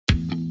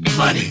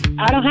money.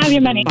 I don't have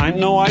your money. I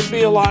know I'd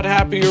be a lot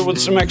happier with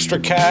some extra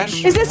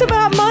cash. Is this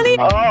about money?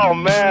 Oh,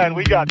 man,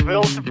 we got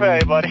bills to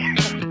pay, buddy.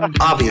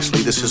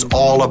 Obviously, this is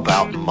all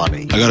about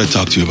money. I gotta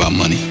talk to you about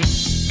money.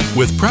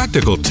 With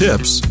practical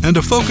tips and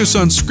a focus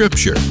on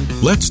scripture,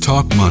 let's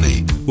talk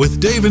money with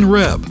Dave and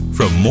Reb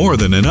from More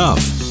Than Enough,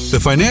 the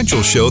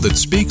financial show that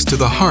speaks to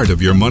the heart of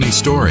your money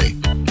story.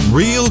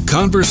 Real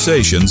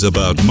conversations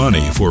about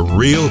money for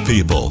real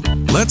people.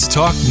 Let's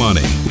talk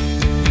money.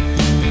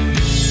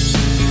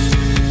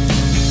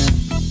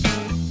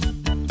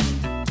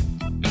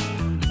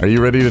 Are you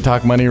ready to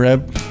talk money,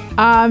 Reb?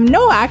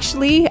 No,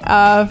 actually,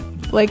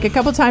 like a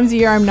couple times a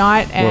year, I'm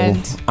not.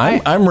 And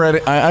I'm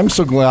ready. I'm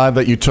so glad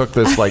that you took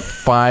this like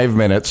 5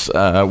 minutes.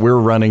 We're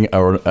running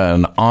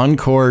an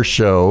encore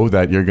show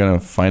that you're going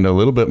to find a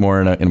little bit more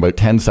in about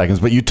 10 seconds.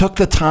 But you took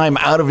the time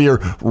out of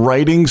your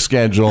writing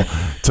schedule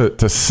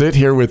to sit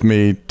here with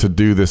me to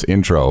do this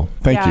intro.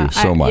 Thank you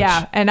so much.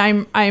 Yeah, and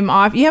I'm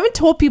off. You haven't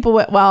told people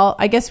what. Well,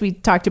 I guess we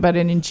talked about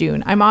it in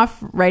June. I'm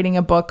off writing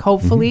a book.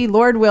 Hopefully,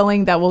 Lord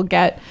willing, that will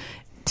get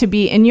to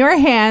be in your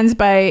hands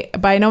by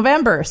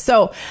November.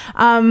 So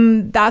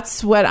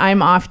that's what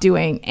I'm off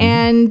doing.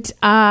 And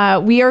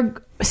we are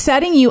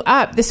setting you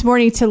up this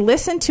morning to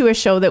listen to a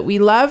show that we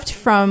loved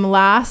from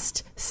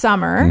last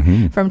summer,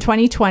 from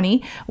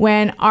 2020,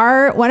 when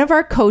one of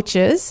our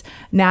coaches,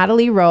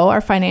 Natalie Rowe, our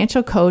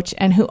financial coach,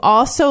 and who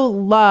also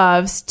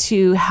loves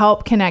to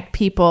help connect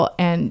people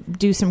and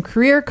do some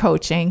career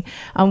coaching.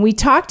 We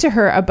talked to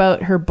her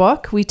about her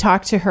book. We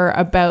talked to her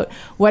about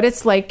what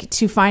it's like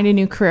to find a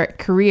new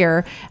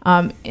career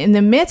in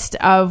the midst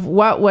of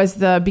what was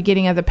the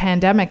beginning of the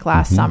pandemic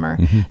last summer.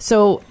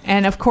 So,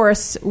 and of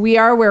course, we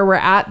are where we're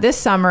at this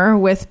summer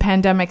with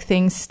pandemic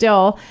things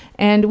still.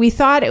 And we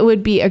thought it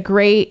would be a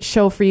great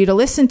show for you to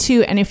listen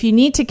to. And if you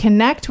need to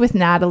connect with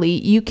Natalie,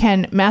 you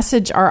can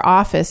message our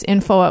office,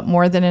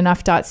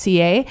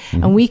 info@morethanenough.ca,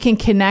 and we can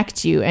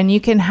connect you. And you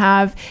can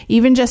have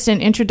even just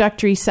an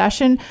introductory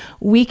session.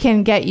 We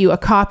can get you a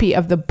copy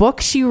of the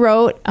book she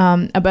wrote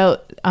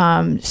about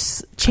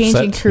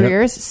changing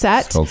careers,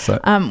 Set,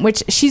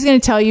 which she's going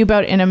to tell you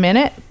about in a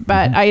minute,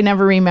 but I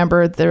never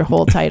remember the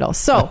whole title.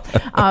 So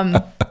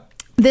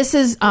this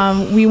is,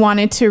 we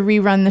wanted to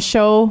rerun the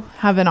show,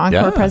 have an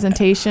encore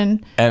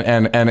presentation.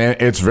 And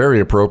it's very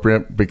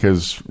appropriate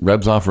because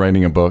Reb's off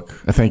writing a book.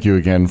 Thank you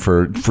again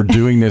for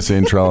doing this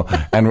intro.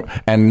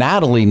 And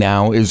Natalie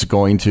now is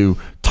going to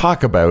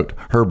talk about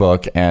her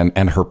book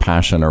and her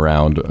passion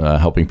around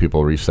helping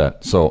people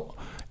reset. So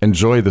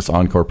enjoy this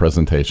encore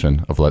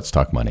presentation of Let's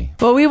Talk Money.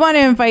 Well, we want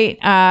to invite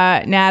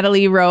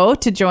Natalie Rowe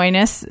to join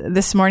us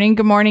this morning.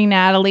 Good morning,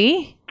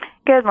 Natalie.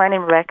 Good morning,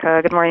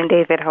 Rebecca. Good morning,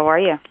 David. How are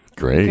you?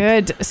 Great.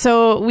 Good.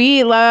 So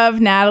we love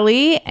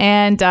Natalie,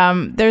 and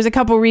there's a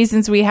couple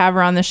reasons we have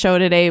her on the show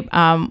today.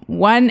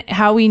 One,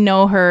 how we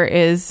know her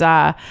is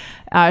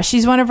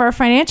she's one of our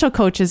financial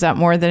coaches at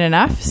More Than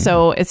Enough.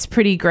 So it's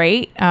pretty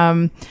great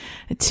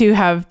to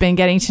have been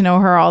getting to know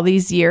her all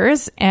these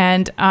years.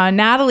 And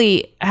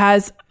Natalie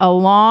has a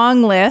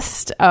long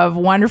list of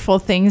wonderful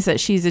things that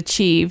she's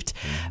achieved.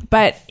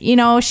 But, you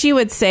know, she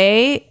would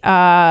say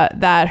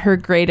that her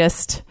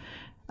greatest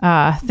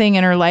thing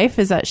in her life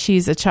is that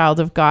she's a child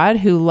of God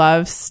who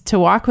loves to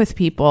walk with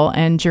people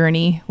and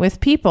journey with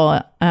people,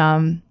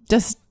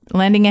 just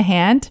lending a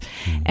hand.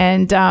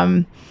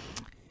 And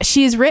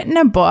she's written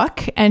a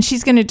book, and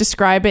she's going to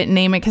describe it and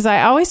name it, because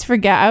I always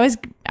forget.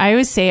 I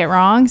always say it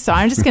wrong, so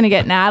I'm just going to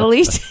get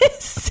Natalie to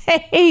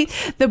say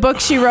the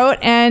book she wrote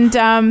and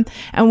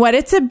what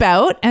it's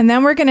about, and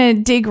then we're going to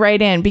dig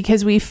right in,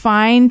 because we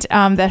find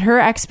that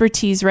her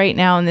expertise right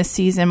now in this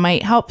season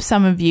might help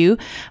some of you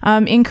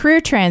in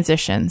career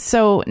transitions.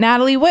 So,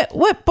 Natalie,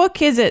 what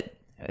book is it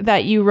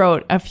that you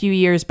wrote a few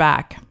years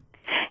back?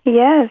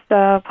 Yes,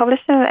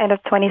 published at the end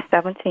of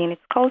 2017.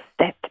 It's called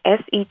SET,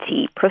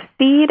 S-E-T,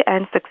 Proceed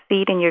and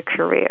Succeed in Your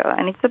Career.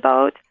 And it's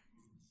about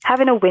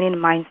having a winning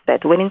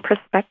mindset, winning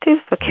perspective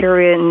for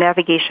career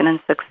navigation and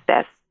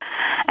success.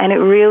 And it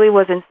really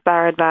was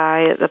inspired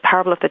by the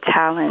parable of the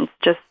talents,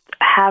 just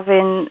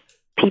having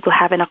people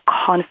having a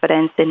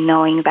confidence in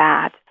knowing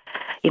that,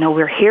 you know,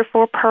 we're here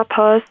for a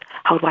purpose.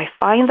 How do I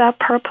find that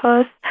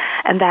purpose?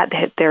 And that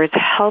there is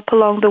help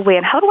along the way.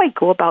 And how do I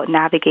go about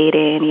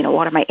navigating, you know,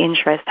 what are my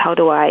interests? How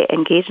do I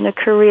engage in a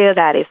career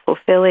that is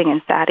fulfilling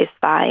and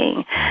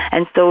satisfying?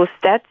 And so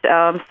SET,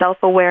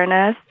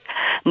 self-awareness,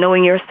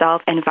 knowing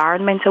yourself,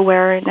 environment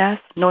awareness,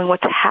 knowing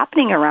what's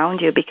happening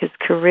around you, because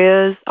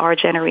careers are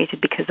generated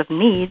because of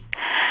needs,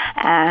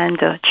 and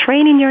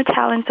training your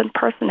talents and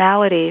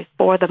personality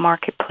for the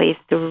marketplace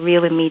to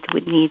really meet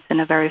with needs in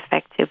a very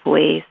effective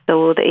way.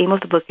 So the aim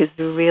of the book is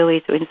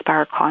really to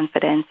inspire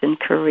confidence in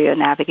career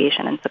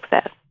navigation and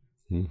success.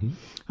 Well,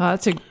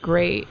 that's a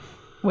great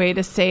way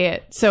to say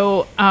it.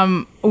 So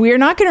we're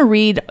not going to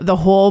read the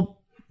whole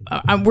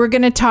we're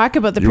going to talk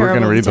about the You were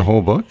parable. going to read the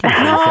whole book? No,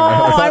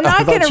 I'm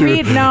not going to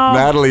read. No,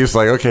 Natalie's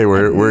like, okay,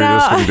 we're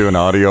just going to do an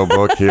audio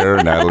book here.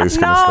 Natalie's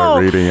going to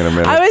start reading in a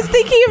minute. I was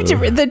thinking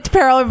of the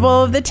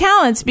parable of the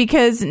talents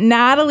because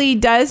Natalie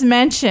does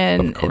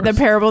mention the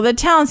parable of the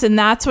talents, and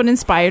that's what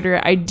inspired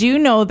her. I do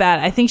know that.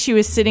 I think she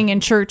was sitting in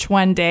church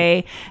one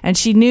day, and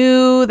she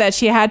knew that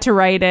she had to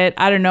write it.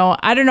 I don't know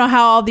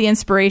how all the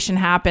inspiration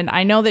happened.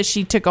 I know that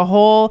she took a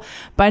whole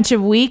bunch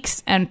of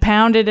weeks and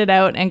pounded it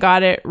out and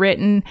got it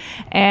written.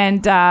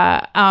 And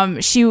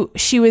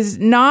she was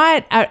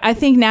not. I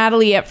think,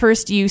 Natalie, at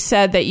first you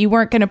said that you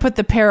weren't going to put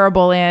the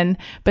parable in,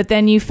 but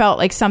then you felt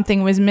like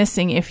something was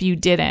missing if you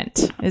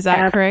didn't. Is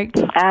that correct?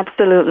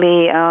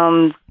 Absolutely.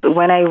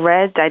 When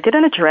I did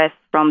an address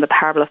from the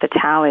parable of the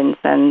talents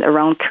and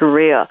around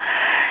career,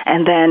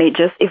 and then it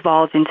just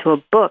evolved into a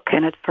book.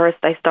 And at first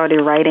I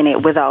started writing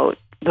it without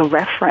the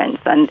reference,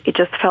 and it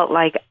just felt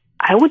like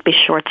I would be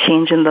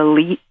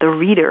shortchanging the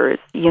readers.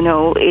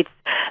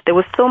 There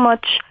was so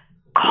much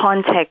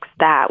context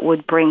that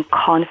would bring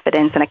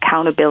confidence and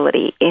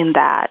accountability in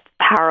that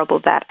parable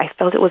that I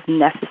felt it was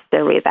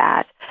necessary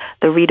that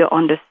the reader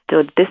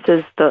understood this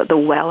is the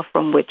well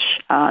from which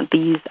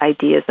these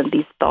ideas and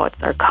these thoughts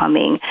are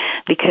coming,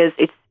 because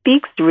it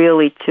speaks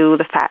really to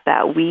the fact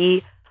that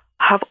we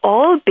have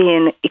all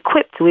been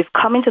equipped. We've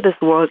come into this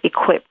world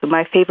equipped.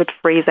 My favorite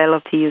phrase I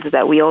love to use is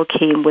that we all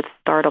came with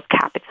startup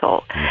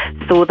capital.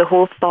 So the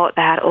whole thought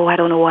that, I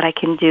don't know what I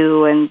can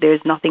do and there's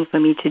nothing for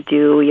me to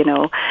do,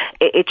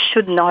 it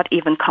should not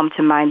even come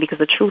to mind, because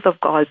the truth of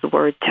God's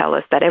word tells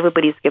us that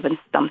everybody's given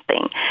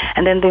something.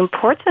 And then the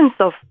importance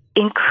of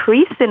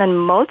increasing and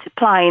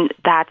multiplying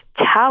that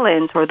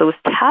talent or those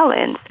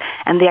talents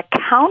and the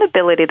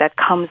accountability that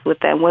comes with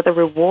them, whether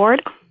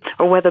reward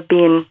or whether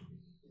being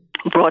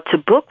brought to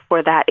book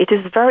for that, it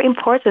is very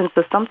important.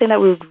 So something that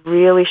we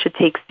really should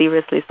take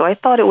seriously. So I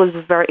thought it was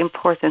very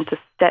important to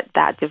set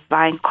that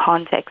divine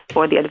context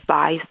for the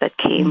advice that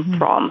came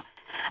from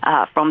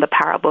the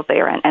parable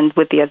there and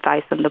with the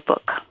advice in the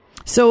book.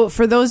 So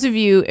for those of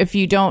you, if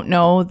you don't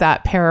know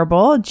that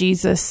parable,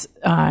 Jesus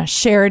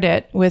shared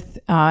it with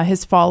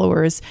his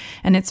followers,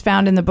 and it's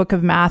found in the book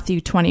of Matthew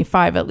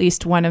 25, at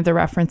least one of the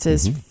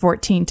references,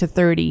 14 to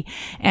 30.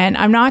 And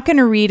I'm not going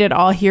to read it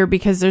all here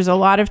because there's a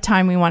lot of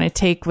time we want to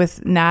take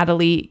with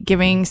Natalie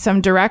giving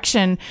some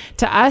direction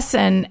to us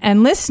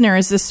and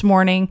listeners this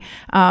morning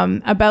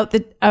about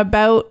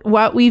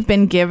what we've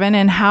been given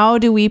and how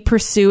do we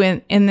pursue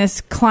in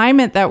this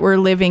climate that we're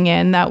living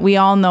in, that we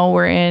all know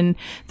we're in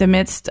the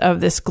midst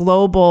of this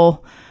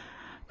global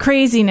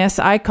craziness,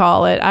 I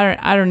call it.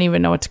 I don't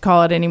even know what to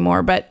call it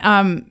anymore. But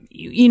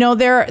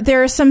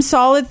there are some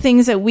solid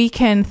things that we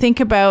can think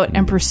about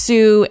and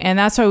pursue, and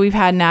that's why we've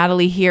had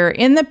Natalie here.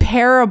 In the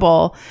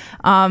parable,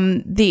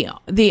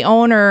 the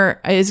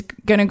owner is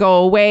going to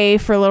go away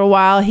for a little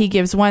while. He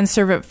gives one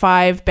servant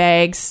 5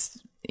 bags.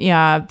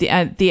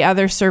 The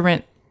other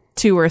servant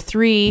 2 or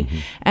 3,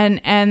 and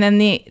then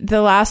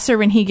the last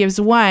servant he gives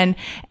 1.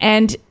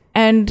 And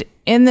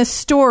in the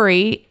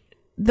story,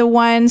 the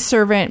one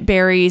servant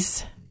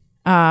buries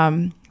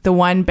the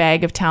 1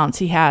 bag of talents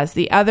he has.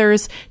 The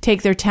others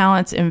take their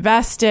talents,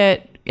 invest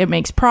it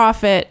makes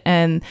profit,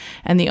 and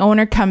the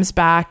owner comes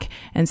back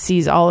and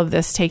sees all of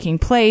this taking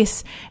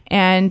place,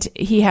 and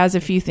he has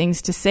a few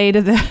things to say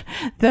to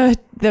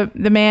the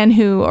man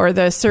or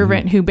the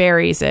servant who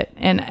buries it.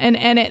 And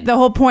the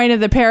whole point of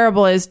the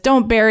parable is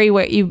don't bury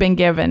what you've been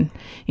given.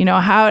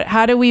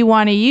 How do we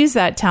want to use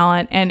that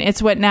talent? And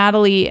it's what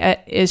Natalie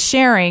is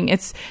sharing.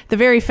 It's the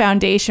very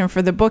foundation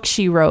for the book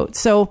she wrote.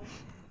 So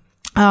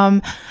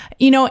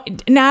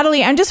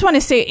Natalie, I just want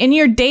to say, in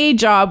your day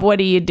job, what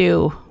do you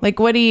do? Like,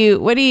 what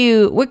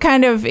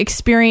kind of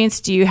experience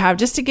do you have?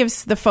 Just to give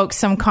the folks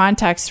some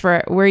context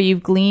for where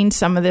you've gleaned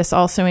some of this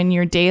also in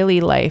your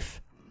daily life.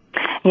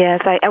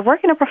 Yes, I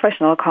work in a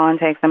professional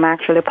context. I'm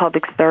actually a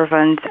public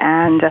servant,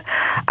 and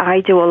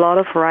I do a lot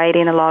of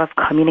writing, a lot of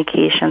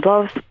communication, a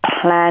lot of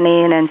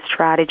planning and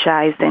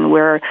strategizing,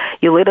 where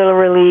you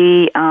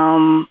literally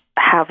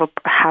have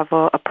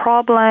a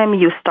problem.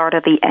 You start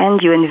at the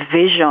end. You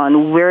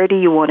envision where do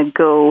you want to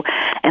go,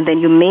 and then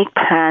you make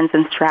plans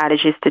and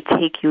strategies to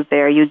take you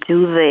there. You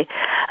do the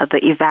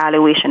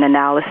evaluation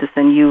analysis,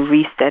 and you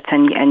reset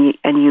and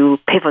you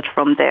pivot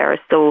from there.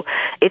 So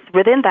it's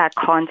within that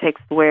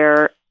context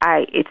where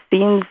it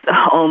seems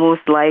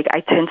almost like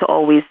I tend to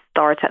always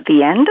start at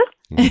the end.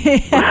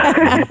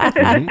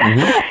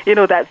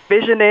 That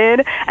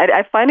visioning. And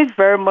I find it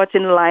very much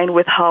in line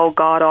with how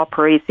God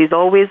operates. He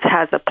always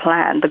has a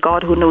plan, the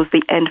God who knows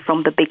the end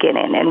from the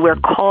beginning. And we're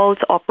called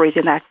to operate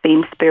in that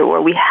same spirit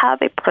where we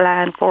have a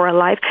plan for our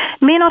life.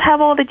 May not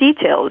have all the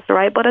details,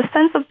 right? But a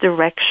sense of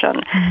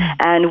direction.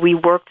 And we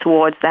work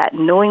towards that,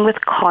 knowing with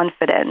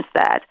confidence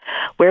that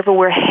wherever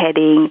we're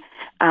heading,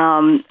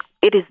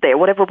 it is there.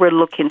 Whatever we're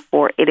looking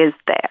for, it is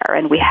there.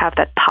 And we have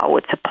that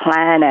power to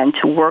plan and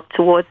to work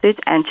towards it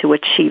and to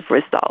achieve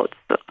results.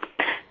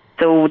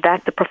 So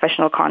that's the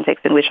professional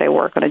context in which I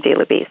work on a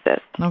daily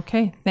basis.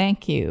 Okay,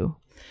 thank you.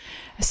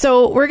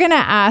 So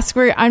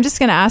I'm just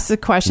going to ask the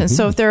question.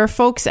 So if there are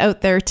folks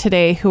out there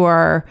today who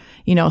are,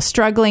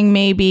 struggling,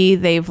 maybe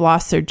they've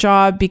lost their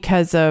job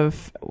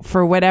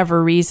for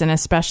whatever reason,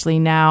 especially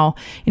now,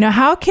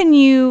 how can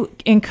you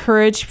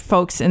encourage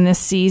folks in this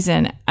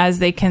season as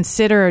they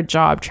consider a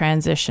job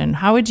transition?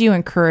 How would you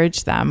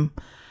encourage them?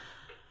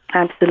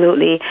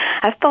 Absolutely.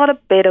 I've thought a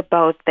bit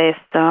about this.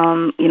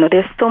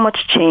 There's so much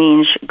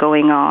change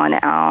going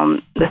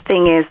on. The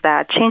thing is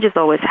that change is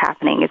always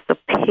happening. It's the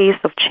pace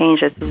of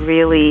change that's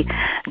really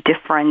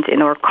different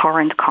in our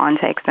current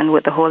context, and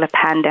with the whole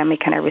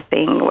pandemic and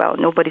everything. Well,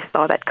 nobody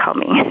saw that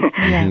coming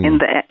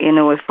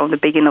from the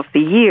beginning of the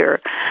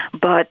year.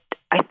 But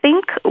I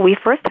think we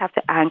first have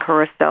to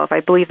anchor ourselves.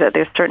 I believe that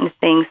there's certain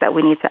things that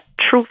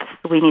truths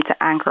we need to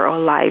anchor our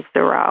lives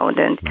around.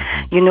 And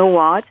you know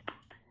what?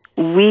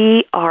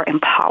 We are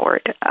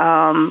empowered.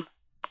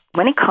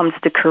 When it comes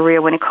to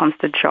career, when it comes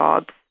to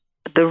jobs,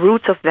 the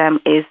root of them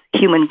is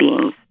human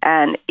beings.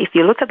 And if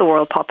you look at the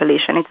world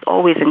population, it's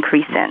always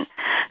increasing.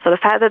 So the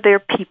fact that there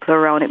are people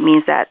around, it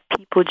means that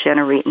people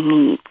generate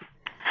needs.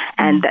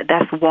 And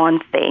that's one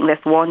thing,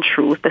 that's one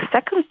truth. The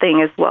second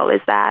thing as well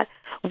is that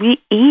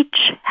we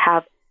each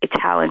have a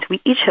talent,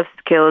 we each have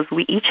skills,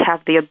 we each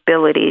have the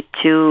ability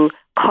to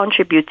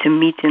contribute to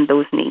meeting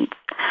those needs.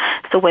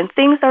 So when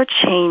things are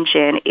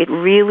changing,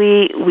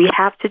 we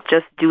have to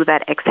just do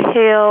that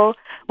exhale.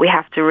 We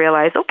have to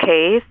realize,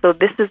 okay, so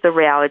this is the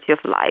reality of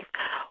life.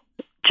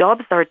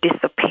 Jobs are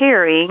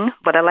disappearing,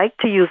 but I like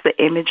to use the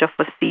image of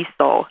a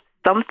seesaw.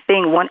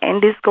 One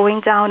end is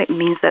going down, it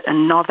means that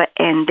another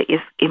end is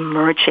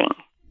emerging.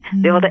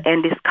 The other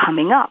end is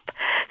coming up.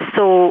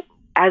 So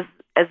as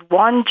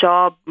one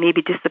job may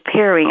be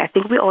disappearing, I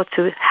think we ought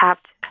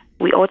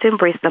to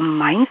embrace the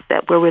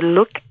mindset where we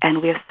look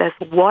and we assess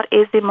what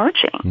is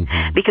emerging,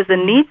 because the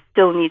needs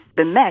still needs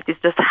to be met.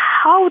 It's just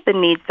how the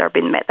needs are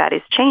being met that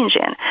is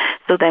changing.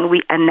 So then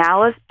we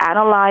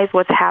analyze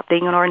what's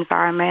happening in our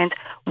environment,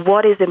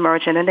 what is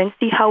emerging, and then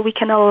see how we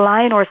can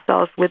align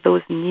ourselves with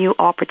those new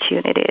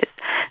opportunities.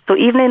 So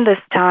even in this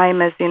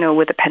time, as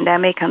with the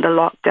pandemic and the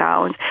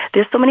lockdowns,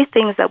 there's so many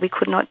things that we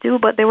could not do,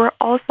 but there were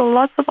also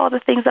lots of other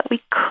things that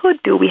we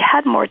could do. We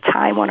had more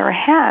time on our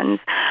hands.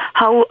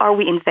 How are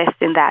we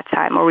investing that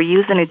time? Are we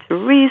using it to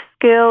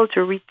reskill, to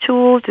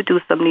retool, to do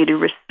some needed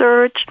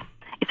research?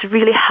 It's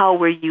really how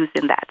we're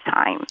using that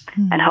time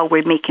and how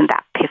we're making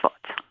that pivot.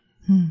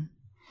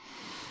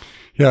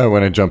 Yeah, I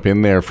want to jump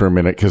in there for a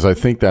minute because I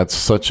think that's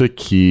such a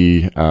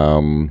key.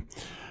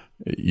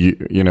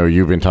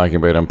 You've been talking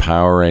about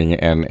empowering,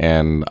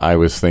 and I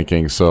was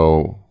thinking,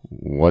 so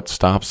what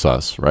stops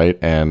us, right?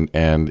 And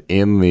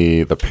in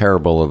the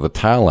parable of the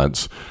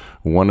talents,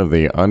 one of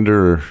the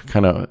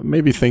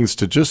maybe things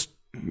to just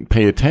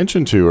pay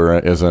attention to, or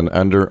as an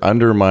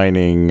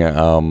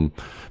undermining,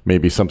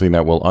 maybe something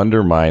that will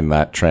undermine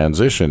that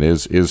transition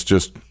is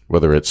just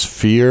whether it's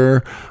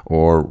fear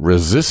or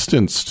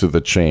resistance to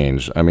the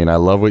change. I mean, I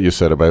love what you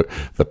said about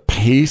the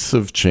pace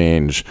of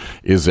change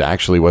is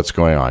actually what's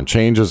going on.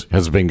 Change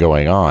has been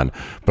going on,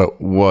 but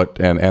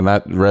and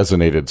that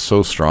resonated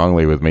so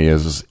strongly with me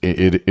is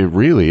it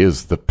really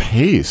is the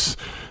pace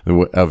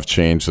of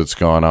change that's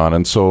gone on.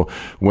 And so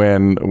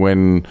when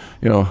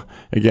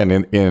again,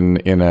 in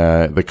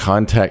the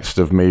context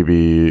of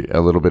maybe a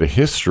little bit of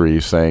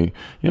history, saying,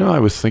 I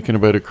was thinking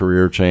about a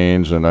career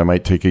change and I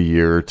might take a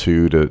year or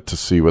two to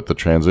see what the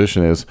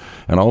transition is.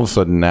 And all of a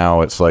sudden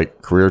now it's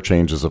like career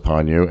changes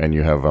upon you and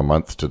you have a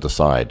month to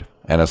decide.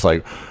 And it's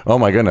like, oh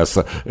my goodness,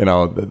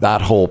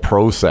 that whole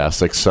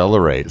process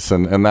accelerates.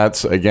 And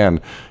that's,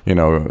 again,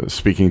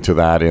 speaking to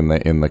that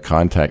in the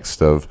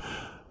context of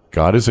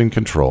God is in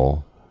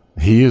control.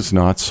 He is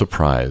not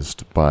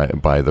surprised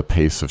by the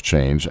pace of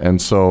change.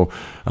 And so,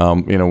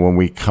 when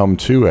we come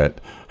to it,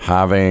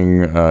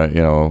 having,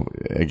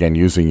 again,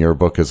 using your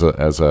book as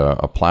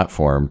a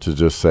platform to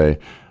just say,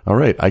 all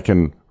right, I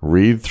can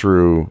read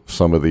through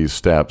some of these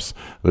steps.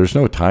 There's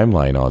no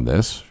timeline on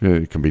this.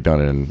 It can be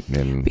done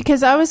in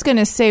Because I was going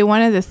to say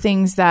one of the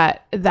things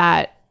that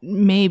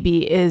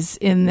maybe is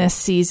in this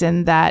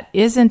season that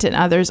isn't in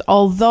others,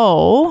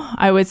 although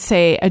I would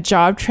say a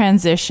job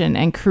transition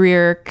and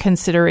career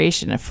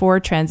consideration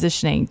for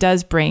transitioning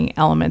does bring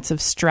elements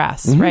of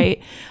stress,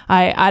 right?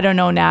 I don't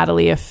know,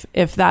 Natalie, if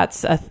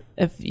that's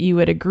if you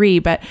would agree,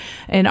 but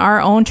in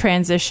our own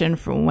transition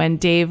from when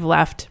Dave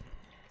left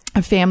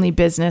a family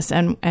business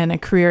and a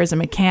career as a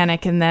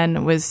mechanic, and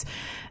then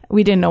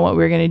we didn't know what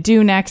we were going to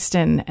do next,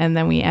 and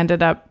then we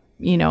ended up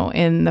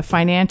in the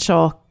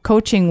financial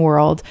coaching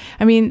world.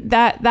 I mean,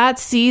 that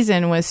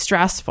season was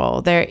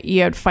stressful. There,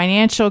 you had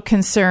financial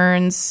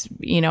concerns,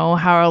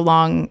 how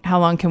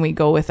long can we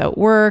go without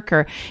work,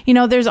 or,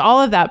 there's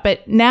all of that.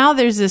 But now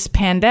there's this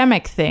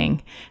pandemic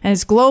thing and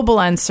it's global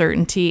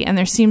uncertainty, and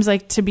there seems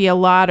like to be a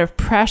lot of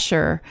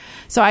pressure.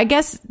 So I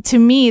guess to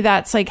me,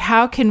 that's like,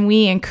 how can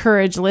we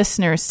encourage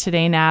listeners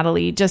today,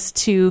 Natalie, just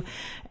to,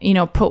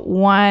 put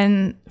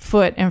one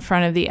foot in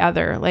front of the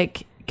other,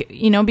 like,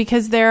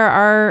 because there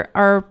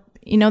are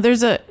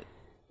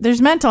there's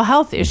mental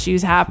health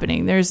issues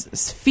happening.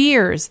 There's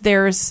fears.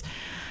 There's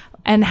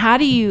And how,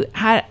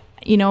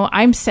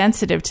 I'm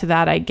sensitive to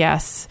that, I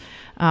guess,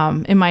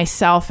 in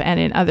myself and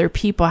in other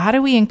people. How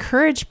do we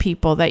encourage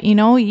people that,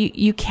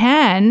 you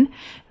can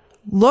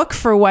look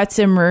for what's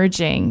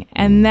emerging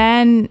and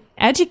then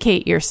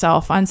educate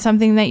yourself on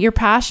something that you're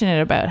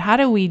passionate about? How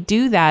do we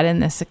do that in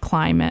this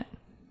climate?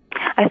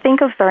 I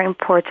think a very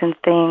important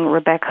thing,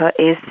 Rebecca,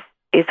 is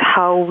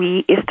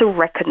to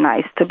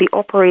recognize, to be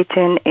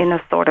operating in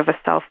a sort of a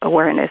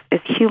self-awareness. As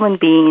human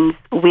beings,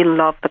 we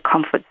love the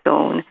comfort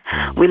zone.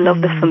 We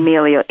love the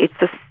familiar. It's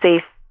a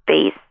safe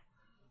space.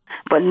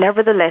 But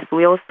nevertheless,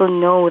 we also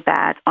know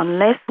that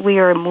unless we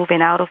are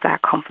moving out of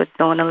that comfort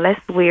zone, unless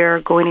we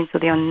are going into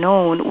the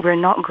unknown, we're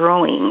not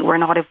growing, we're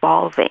not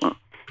evolving.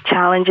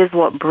 Challenge is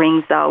what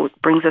brings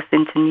us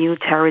into new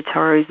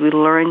territories. We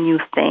learn new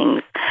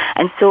things.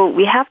 And so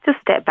we have to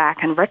step back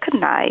and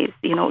recognize,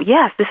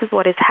 yes, this is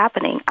what is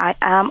happening. I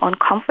am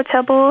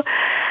uncomfortable.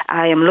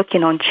 I am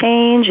looking on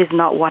change. It's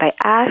not what I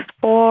asked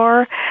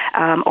for,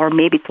 or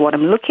maybe it's what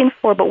I'm looking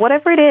for. But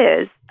whatever it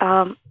is,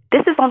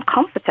 this is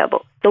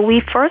uncomfortable. So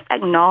we first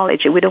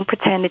acknowledge it. We don't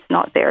pretend it's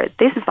not there.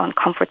 This is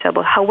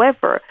uncomfortable.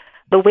 However,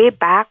 the way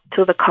back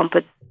to the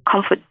comfort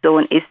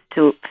zone is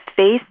to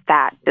face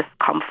that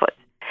discomfort,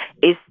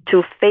 is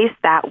to face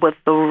that with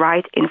the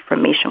right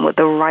information, with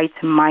the right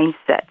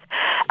mindset.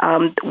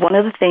 One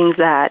of the things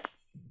that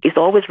is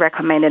always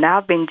recommended,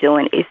 I've been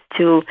doing, is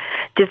to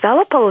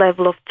develop a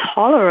level of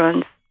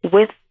tolerance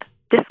with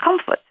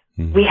discomfort.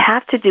 We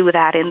have to do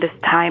that in this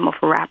time of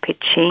rapid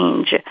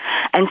change.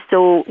 And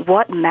so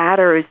what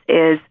matters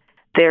is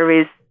there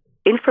is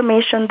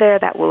information there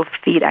that will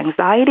feed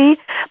anxiety,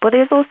 but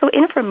there's also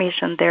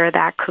information there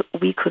that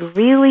we could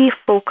really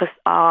focus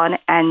on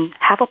and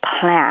have a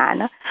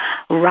plan,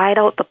 write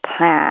out the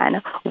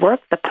plan,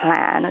 work the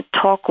plan,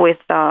 talk with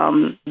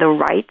the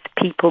right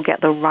people, get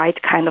the right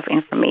kind of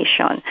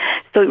information.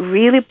 So it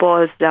really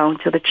boils down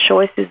to the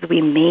choices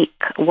we make.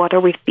 What are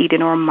we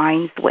feeding our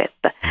minds with?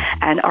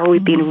 And are we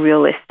being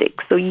realistic?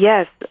 So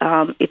yes,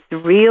 it's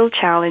real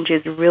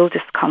challenges, real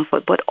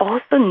discomfort, but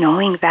also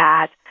knowing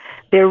that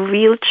there are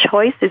real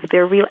choices,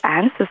 there are real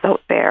answers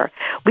out there.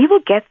 We will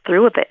get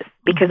through this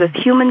because as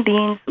human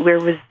beings, we're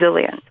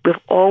resilient. We've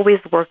always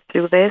worked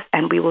through this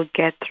and we will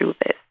get through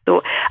this.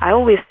 So I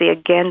always say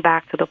again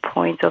back to the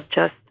point of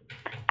just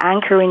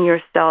anchoring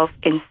yourself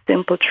in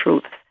simple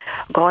truths.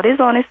 God is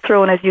on his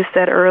throne, as you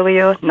said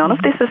earlier. None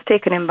of this has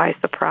taken him by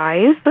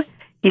surprise.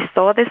 He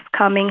saw this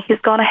coming. He's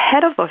gone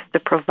ahead of us to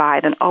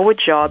provide. And our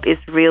job is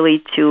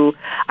really to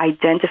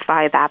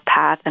identify that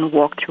path and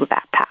walk through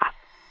that path.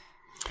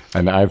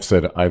 And I've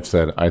said,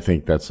 I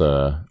think that's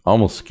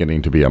almost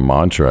getting to be a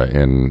mantra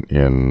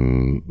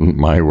in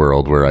my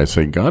world, where I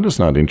say God is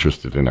not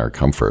interested in our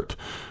comfort.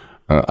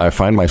 I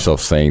find myself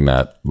saying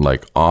that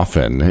like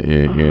often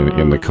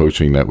in the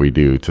coaching that we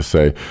do, to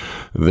say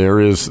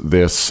there is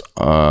this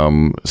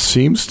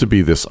seems to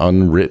be this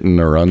unwritten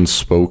or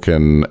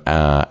unspoken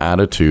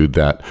attitude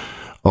that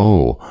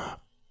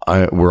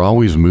we're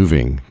always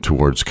moving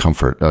towards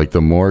comfort. Like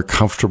the more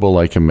comfortable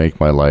I can make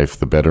my life,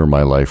 the better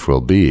my life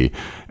will be.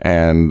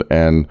 And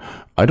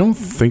I don't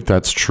think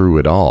that's true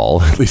at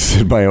all, at least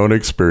in my own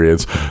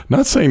experience.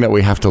 Not saying that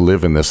we have to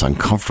live in this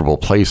uncomfortable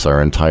place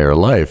our entire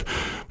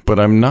life, but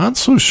I'm not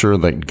so sure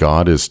that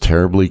God is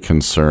terribly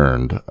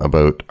concerned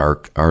about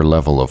our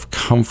level of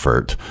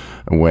comfort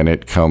when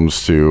it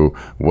comes to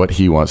what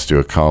he wants to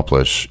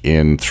accomplish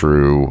in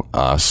through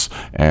us.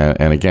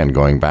 And again,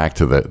 going back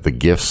to the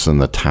gifts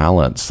and the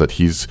talents that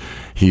he's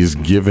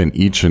given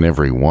each and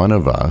every one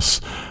of us.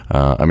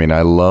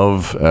 I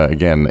love,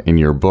 again, in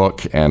your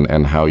book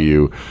and how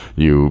you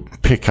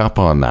pick up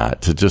on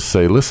that to just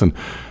say, listen,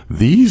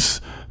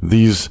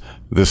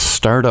 this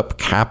startup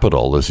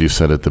capital, as you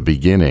said at the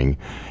beginning,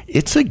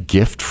 it's a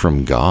gift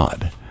from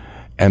God.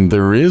 And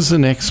there is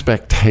an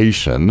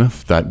expectation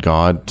that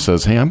God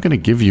says, hey, I'm going to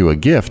give you a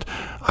gift.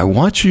 I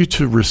want you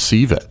to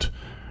receive it.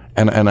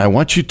 And I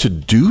want you to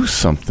do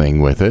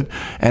something with it.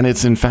 And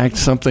it's in fact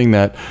something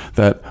that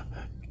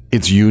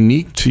it's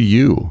unique to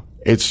you.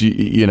 It's,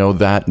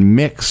 that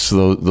mix,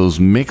 those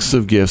mix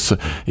of gifts,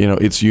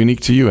 it's unique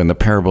to you. And the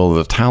parable of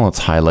the talents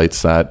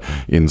highlights that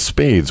in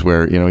spades,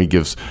 where, he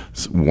gives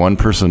one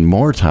person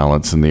more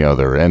talents than the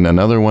other and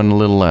another one a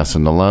little less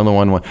and another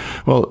one.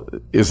 Well,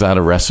 is that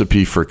a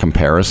recipe for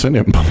comparison?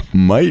 It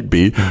might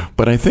be,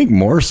 but I think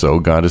more so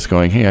God is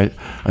going, hey,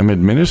 I'm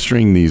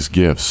administering these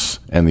gifts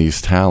and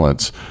these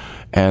talents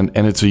and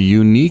it's a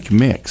unique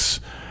mix.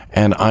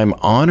 And I'm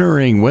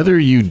honoring whether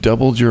you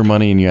doubled your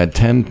money and you had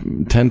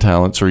 10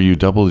 talents or you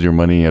doubled your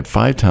money and you had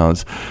 5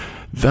 talents.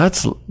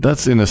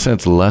 That's in a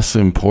sense less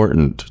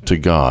important to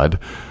God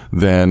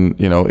than,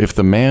 if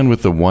the man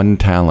with the 1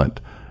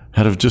 talent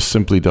had have just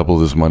simply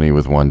doubled his money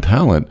with 1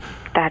 talent.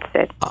 That's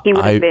it. He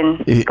would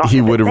have he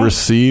would have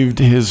received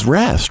his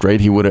rest, right?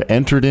 He would have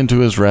entered into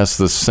his rest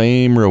the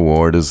same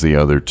reward as the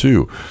other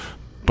 2.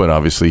 But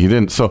obviously he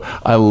didn't. So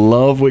I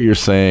love what you're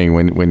saying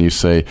when you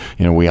say,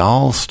 we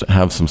all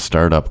have some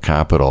startup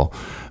capital.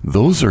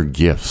 Those are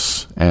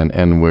gifts.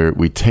 And where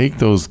we take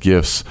those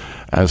gifts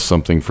as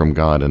something from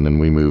God, and then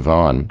we move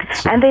on.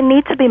 And they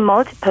need to be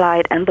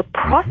multiplied. And the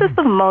process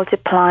of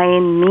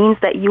multiplying means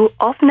that you,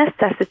 of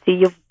necessity,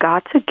 you've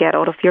got to get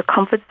out of your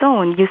comfort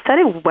zone. You said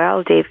it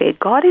well, David.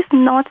 God is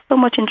not so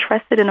much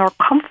interested in our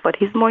comfort.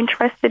 He's more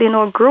interested in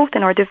our growth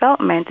and our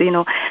development.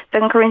 2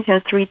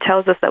 Corinthians 3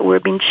 tells us that we're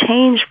being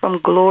changed from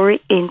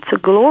glory into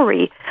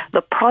glory.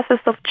 The process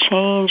of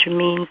change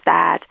means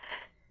that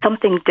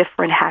something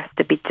different has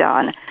to be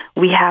done.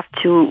 We have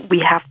to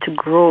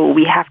grow.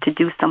 We have to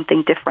do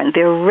something different.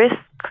 There are risks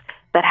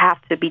that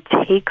have to be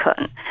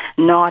taken,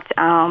 not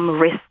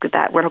risks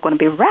that we're not going to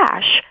be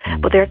rash,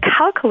 but there are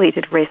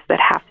calculated risks that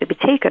have to be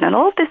taken. And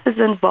all of this is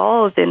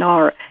involved in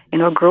our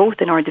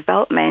growth, in our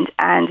development.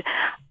 And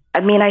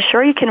I mean, I'm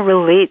sure you can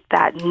relate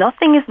that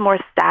nothing is more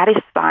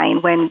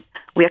satisfying when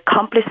we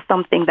accomplish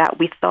something that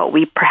we thought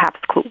we perhaps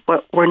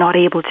were not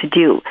able to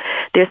do.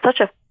 There's such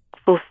a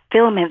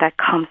fulfillment that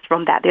comes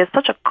from that. There's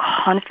such a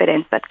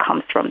confidence that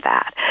comes from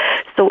that.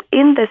 So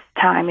in this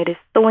time, it is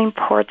so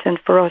important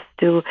for us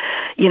to,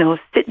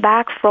 sit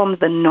back from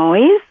the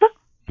noise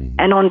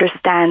and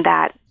understand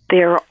that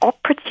there are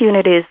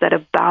opportunities that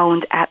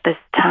abound at this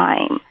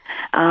time.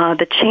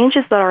 The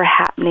changes that are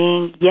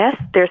happening,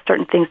 yes, there are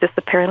certain things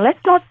disappearing.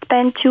 Let's not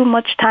spend too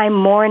much time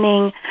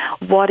mourning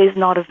what is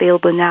not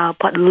available now.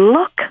 But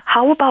look,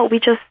 how about we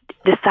just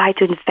decide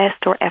to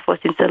invest our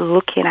efforts into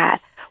looking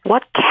at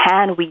what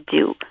can we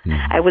do?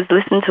 I was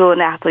listening to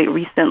an athlete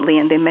recently,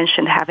 and they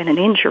mentioned having an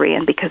injury,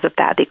 and because of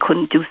that, they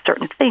couldn't do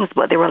certain things.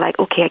 But they were like,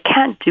 okay, I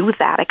can't do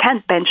that. I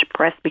can't bench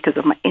press because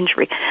of my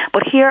injury.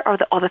 But here are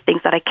the other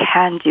things that I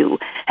can do.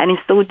 And in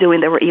so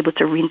doing, they were able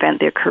to reinvent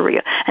their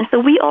career. And so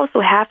we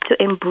also have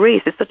to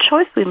embrace, it's a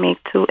choice we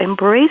make to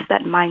embrace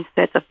that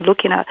mindset of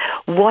looking at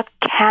what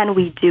can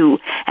we do.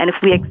 And if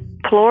we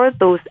explore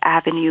those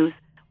avenues,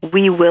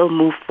 we will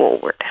move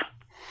forward.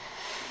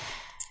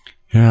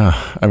 Yeah,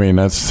 I mean,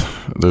 I'm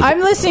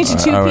listening to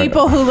two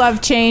people who love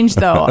change,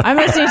 though. I'm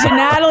listening to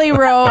Natalie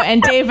Rowe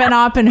and Dave Van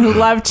Oppen who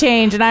love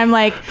change, and I'm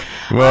like,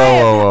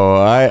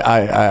 whoa.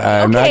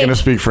 I'm not going to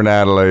speak for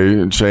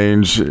Natalie.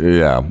 Change,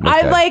 yeah. Okay.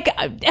 I'm like,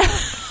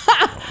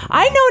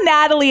 I know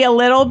Natalie a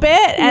little bit,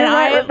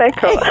 and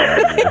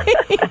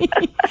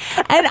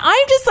and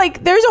I'm just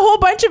like, there's a whole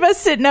bunch of us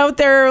sitting out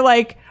there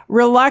like,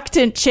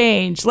 reluctant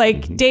change.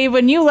 Like, Dave,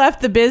 when you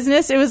left the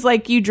business, it was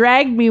like you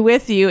dragged me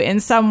with you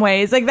in some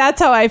ways. Like,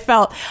 that's how I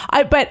felt.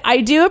 But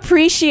I do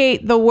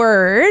appreciate the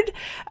word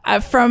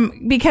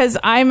because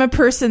I'm a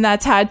person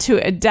that's had to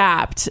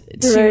adapt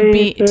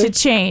to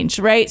change,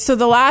 right? So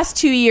the last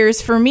 2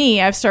 years for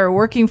me, I've started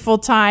working full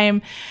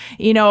time.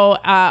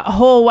 A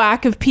whole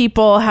whack of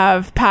people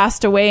have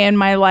passed away in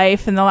my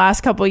life in the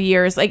last couple of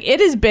years. Like,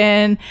 it has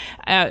been,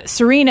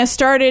 Serena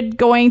started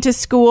going to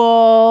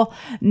school.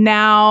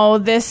 Now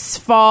this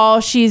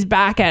fall, she's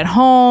back at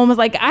home.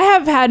 Like, I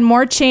have had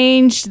more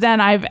change than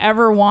I've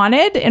ever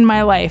wanted in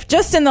my life,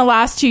 just in the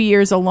last 2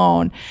 years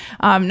alone.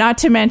 Not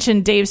to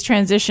mention Dave's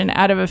transition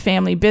out of a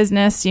family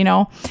business,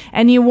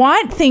 and you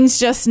want things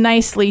just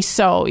nicely.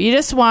 So you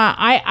just want,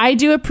 I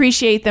do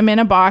appreciate them in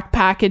a box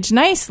packaged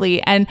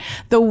nicely. And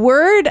the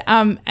word,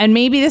 and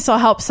maybe this will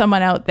help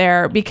someone out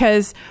there,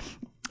 because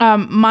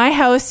my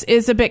house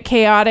is a bit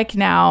chaotic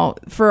now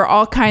for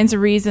all kinds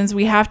of reasons.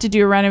 We have to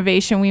do a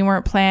renovation. We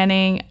weren't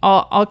planning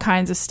all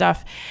kinds of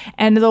stuff.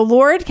 And the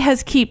Lord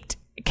has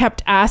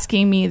kept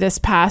asking me this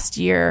past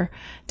year,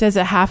 does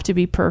it have to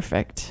be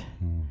perfect?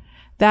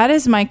 That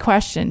is my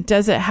question.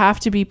 Does it have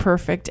to be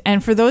perfect?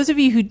 And for those of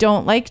you who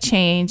don't like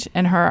change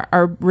and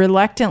are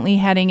reluctantly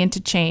heading into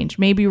change,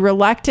 maybe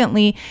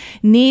reluctantly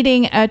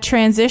needing a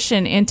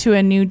transition into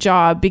a new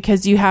job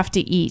because you have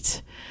to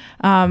eat.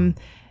 All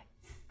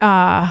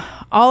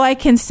I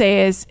can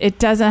say is it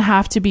doesn't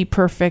have to be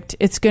perfect.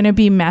 It's going to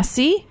be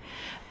messy.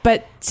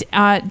 But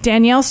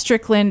Danielle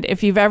Strickland,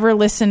 if you've ever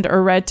listened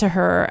or read to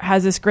her,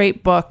 has this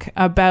great book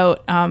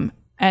about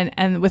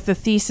and with the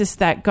thesis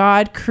that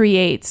God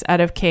creates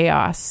out of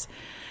chaos.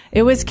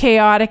 It was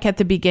chaotic at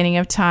the beginning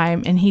of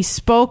time, and he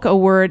spoke a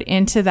word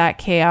into that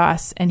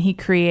chaos, and he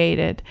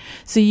created.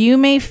 So you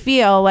may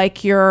feel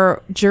like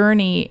your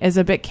journey is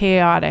a bit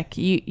chaotic.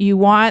 You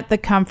want the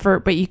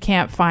comfort, but you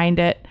can't find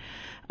it.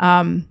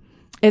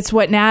 It's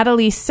what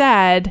Natalie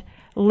said.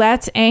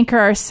 Let's anchor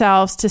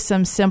ourselves to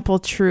some simple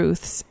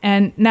truths.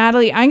 And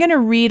Natalie, I'm going to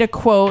read a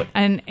quote,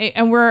 and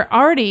we're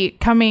already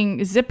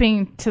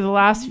zipping to the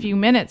last few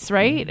minutes,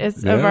 right?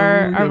 Of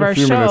our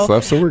show. Minutes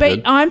left, so we're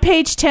good. On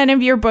page 10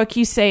 of your book,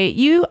 you say,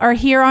 you are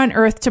here on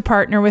earth to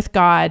partner with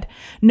God.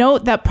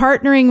 Note that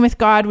partnering with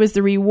God was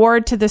the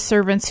reward to the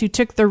servants who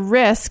took the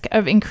risk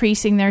of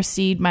increasing their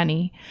seed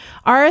money.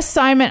 Our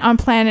assignment on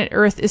planet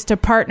Earth is to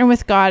partner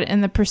with God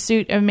in the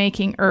pursuit of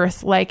making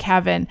Earth like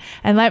heaven.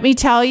 And let me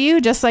tell you,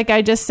 just like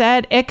I just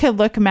said, it could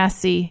look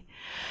messy.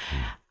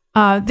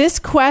 This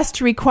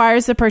quest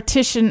requires the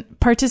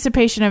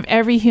participation of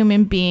every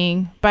human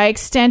being. By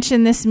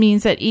extension, this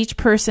means that each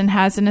person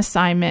has an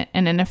assignment,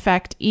 and in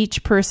effect,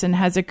 each person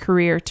has a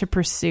career to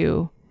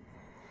pursue.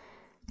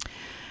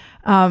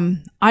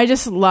 I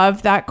just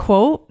love that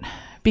quote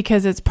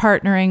because it's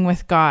partnering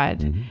with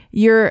God.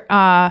 You're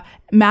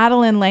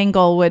Madeleine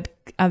L'Engle would,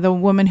 the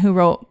woman who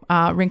wrote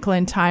Wrinkle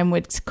in Time,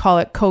 would call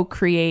it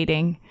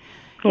co-creating.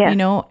 Yeah. You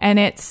know, and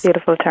it's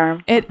beautiful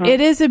term. It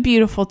is a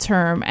beautiful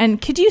term. And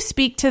could you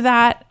speak to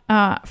that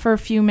for a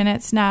few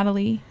minutes,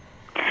 Natalie?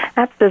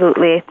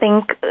 Absolutely. I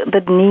think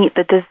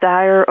the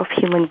desire of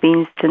human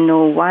beings to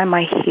know, why am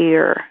I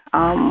here?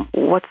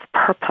 What's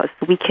purpose?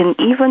 We can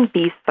even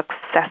be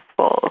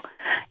successful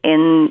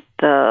in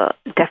the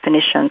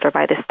definitions or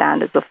by the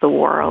standards of the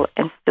world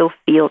and still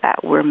feel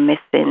that we're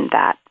missing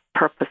that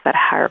purpose, that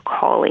higher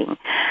calling.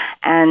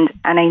 And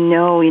I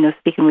know, you know,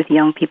 speaking with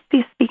young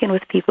people, speaking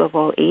with people of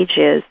all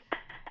ages,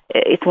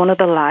 it's one of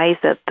the lies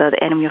that the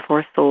enemy of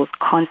our souls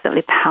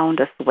constantly pound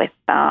us with,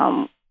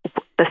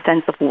 the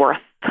sense of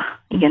worth.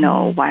 You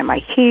know, why am I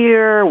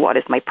here? What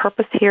is my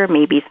purpose here?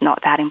 Maybe it's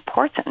not that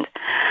important.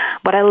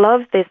 But I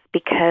love this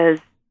because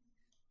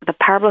the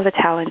parable of the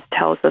talents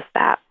tells us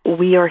that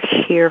we are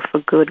here for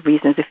good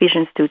reasons.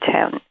 Ephesians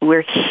 2:10.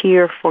 We're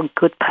here for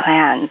good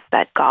plans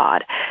that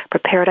God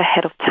prepared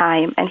ahead of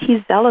time, and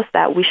He's zealous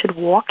that we should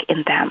walk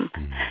in them.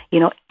 You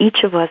know,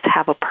 each of us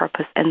have a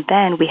purpose, and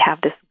then we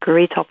have this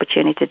great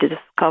opportunity to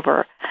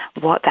discover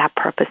what that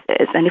purpose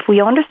is. And if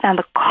we understand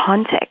the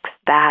context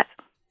that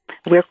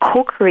we're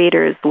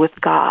co-creators with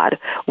God,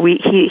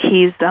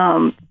 He's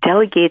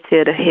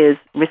delegated His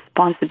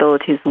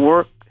responsibilities,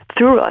 work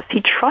through us.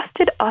 He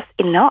trusted us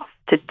enough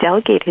to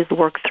delegate His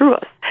work through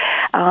us.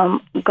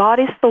 God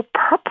is so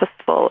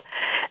purposeful.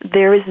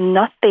 There is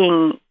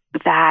nothing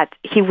that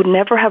He would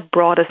never have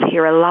brought us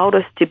here, allowed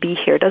us to be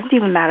here. It doesn't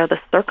even matter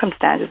the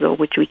circumstances of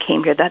which we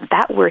came here,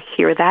 that we're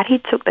here, that He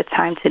took the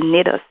time to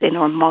knit us in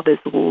our mother's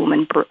womb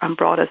and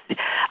brought us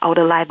out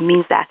alive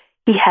means that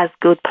He has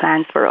good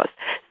plans for us.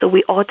 So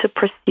we ought to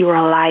pursue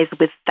our lives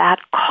with that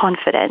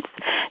confidence,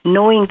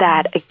 knowing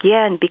that,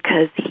 again,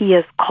 because He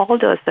has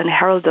called us and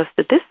heralded us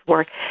to this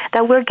work,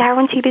 that we're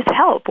guaranteed His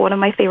help. One of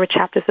my favorite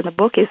chapters in the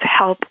book is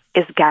help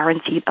is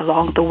guaranteed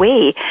along the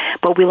way,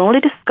 but we'll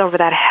only discover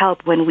that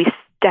help when we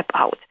step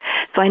out.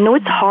 So I know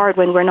it's hard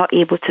when we're not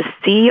able to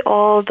see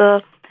all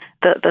the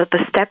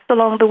steps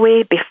along the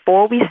way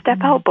before we step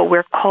out, but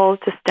we're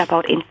called to step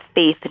out in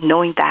faith,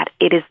 knowing that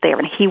it is there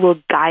and He will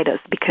guide us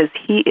because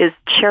He is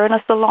cheering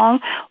us along,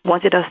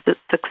 wanted us to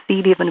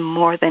succeed even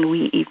more than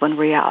we even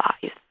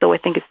realize. So I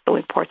think it's so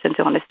important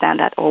to understand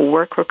that our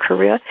work or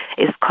career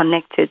is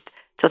connected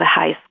to the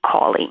highest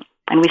calling,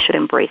 and we should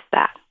embrace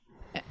that.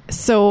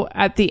 So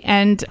at the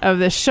end of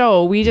the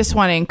show, we just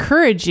want to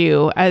encourage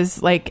you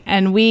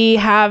and we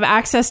have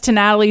access to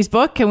Natalie's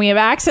book and we have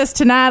access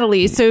to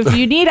Natalie. So if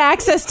you need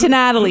access to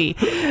Natalie,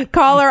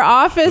 call our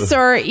office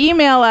or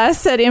email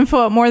us at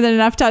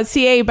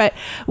info@morethanenough.ca. But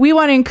we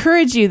want to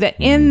encourage you that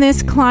in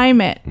this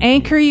climate,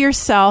 anchor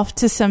yourself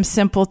to some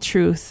simple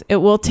truth. It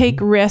will take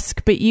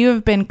risk, but you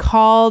have been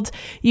called,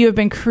 you have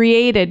been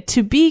created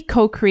to be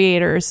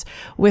co-creators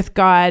with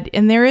God.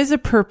 And there is a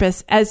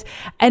purpose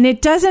and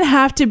it doesn't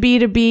have to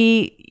be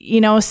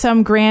you know,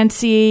 some grand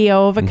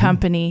CEO of a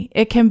company.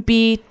 It can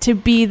be to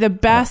be the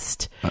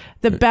best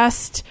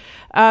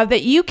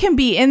that you can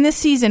be in this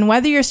season,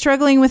 whether you're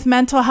struggling with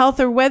mental health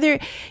or whether,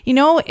 you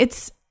know,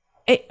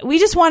 we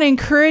just want to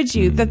encourage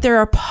you that there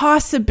are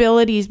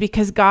possibilities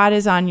because God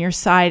is on your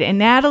side. And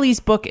Natalie's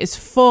book is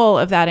full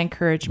of that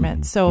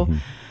encouragement. So,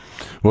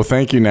 well,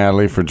 thank you,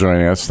 Natalie, for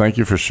joining us. Thank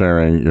you for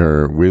sharing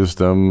your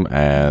wisdom,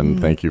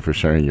 and thank you for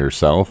sharing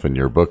yourself and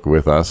your book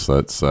with us.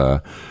 That's,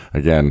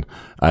 again,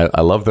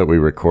 I love that we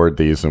record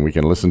these and we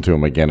can listen to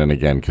them again and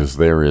again because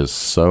there is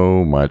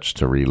so much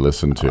to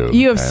re-listen to.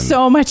 You have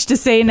so much to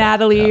say,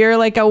 Natalie. Yeah. You're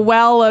like a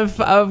well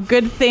of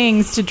good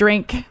things to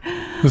drink.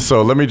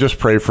 So let me just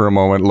pray for a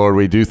moment. Lord,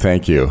 we do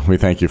thank you. We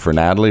thank you for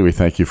Natalie. We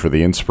thank you for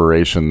the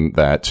inspiration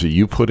that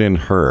you put in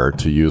her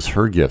to use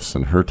her gifts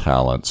and her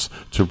talents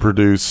to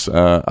produce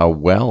a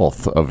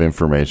wealth of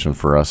information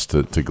for us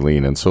to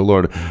glean. And so,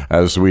 Lord,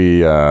 as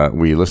we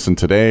listen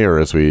today, or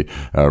as we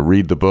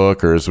read the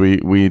book, or as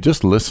we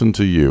just listen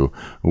to you,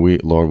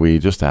 Lord, we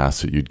just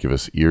ask that you'd give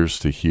us ears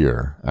to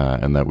hear,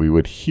 and that we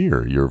would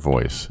hear your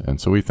voice.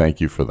 And so we thank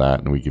you for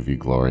that, and we give you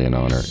glory and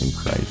honor in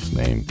Christ's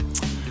name.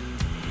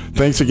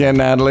 Thanks again,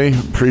 Natalie.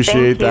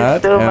 Appreciate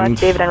that. Thank you so much,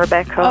 David and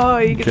Rebecca. Oh,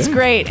 it's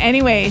great.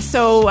 Anyway,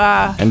 so...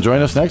 and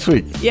join us next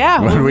week.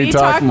 Yeah, when we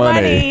talk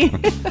money.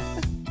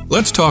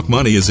 Let's Talk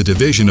Money is a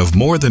division of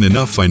More Than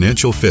Enough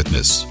Financial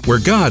Fitness, where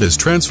God is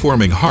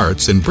transforming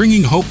hearts and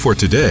bringing hope for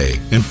today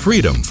and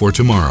freedom for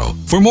tomorrow.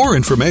 For more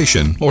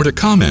information or to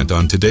comment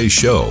on today's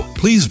show,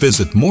 please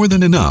visit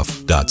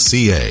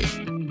morethanenough.ca.